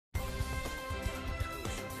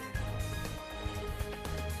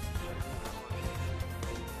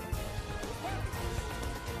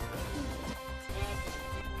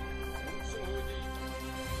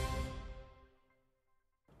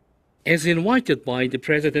As invited by the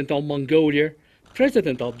President of Mongolia,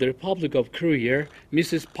 President of the Republic of Korea,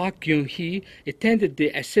 Mrs. Park Geun-hye, attended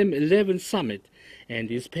the SM-11 summit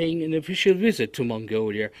and is paying an official visit to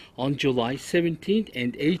Mongolia on July 17th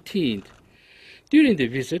and 18th. During the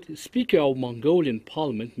visit, Speaker of Mongolian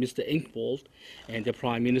Parliament, Mr. Ingvold, and the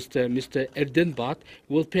Prime Minister, Mr. Erdenbat,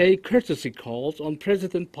 will pay courtesy calls on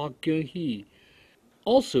President Park Geun-hye.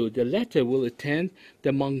 Also, the latter will attend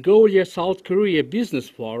the Mongolia-South Korea Business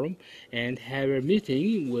Forum and have a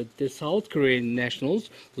meeting with the South Korean nationals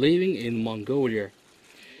living in Mongolia.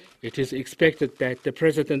 It is expected that the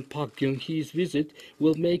President Park Geun-hye's visit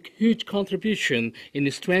will make huge contribution in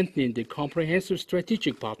strengthening the comprehensive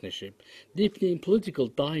strategic partnership, deepening political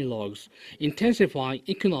dialogues, intensifying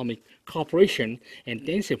economic cooperation, and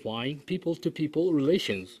densifying people-to-people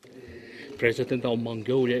relations. President of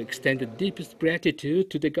Mongolia extended deepest gratitude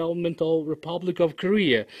to the government of Republic of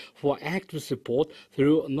Korea for active support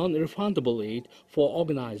through non-refundable aid for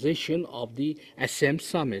organization of the SM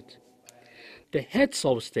Summit. The heads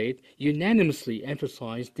of state unanimously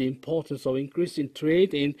emphasized the importance of increasing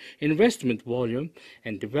trade and investment volume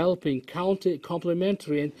and developing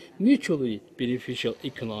complementary and mutually beneficial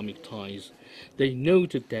economic ties. They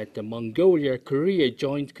noted that the Mongolia-Korea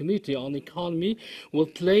Joint Committee on Economy will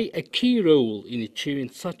play a key role in achieving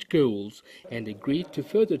such goals and agreed to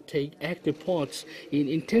further take active parts in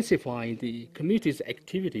intensifying the committee's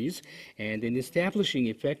activities and in establishing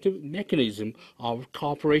effective mechanisms of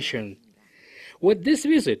cooperation. With this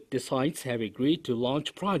visit, the sides have agreed to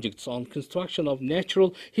launch projects on construction of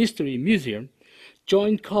Natural History Museum,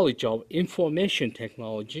 Joint College of Information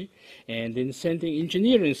Technology, and in sending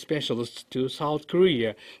engineering specialists to South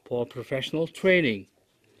Korea for professional training.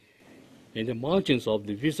 In the margins of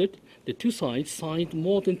the visit, the two sides signed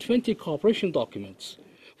more than 20 cooperation documents.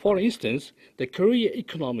 For instance, the Korea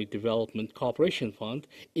Economic Development Cooperation Fund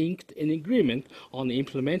inked an agreement on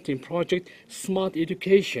implementing project Smart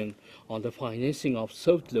Education on the financing of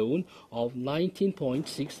soft loan of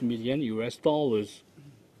 $19.6 million.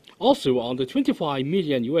 Also, on the $25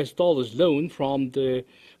 million loan from the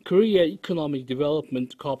Korea Economic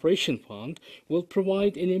Development Cooperation Fund will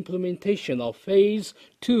provide an implementation of Phase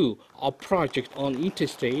 2 of project on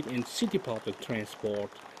interstate and city public transport.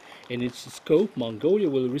 In its scope, Mongolia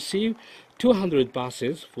will receive 200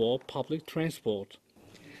 buses for public transport.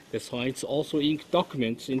 The sides also inked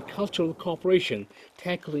documents in cultural cooperation,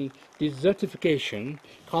 tackling desertification,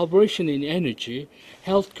 collaboration in energy,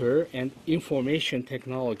 healthcare, and information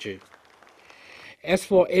technology. As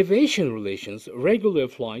for aviation relations, regular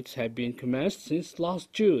flights have been commenced since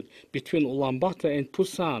last June between Ulaanbaatar and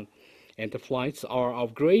Busan, and the flights are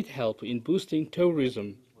of great help in boosting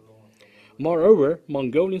tourism. Moreover,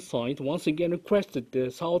 Mongolian side once again requested the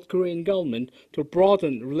South Korean government to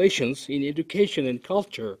broaden relations in education and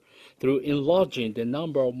culture through enlarging the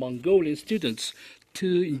number of Mongolian students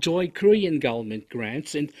to enjoy Korean government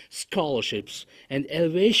grants and scholarships and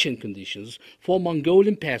elevation conditions for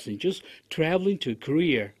Mongolian passengers traveling to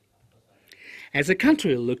Korea. As a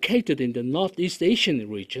country located in the Northeast Asian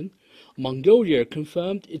region, Mongolia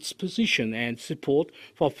confirmed its position and support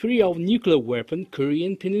for free of nuclear weapon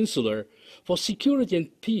Korean Peninsula, for security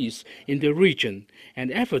and peace in the region,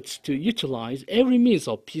 and efforts to utilize every means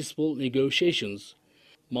of peaceful negotiations.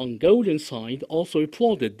 Mongolian side also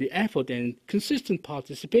applauded the effort and consistent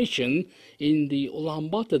participation in the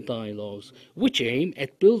Ulaanbaatar dialogues, which aim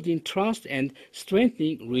at building trust and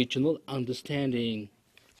strengthening regional understanding.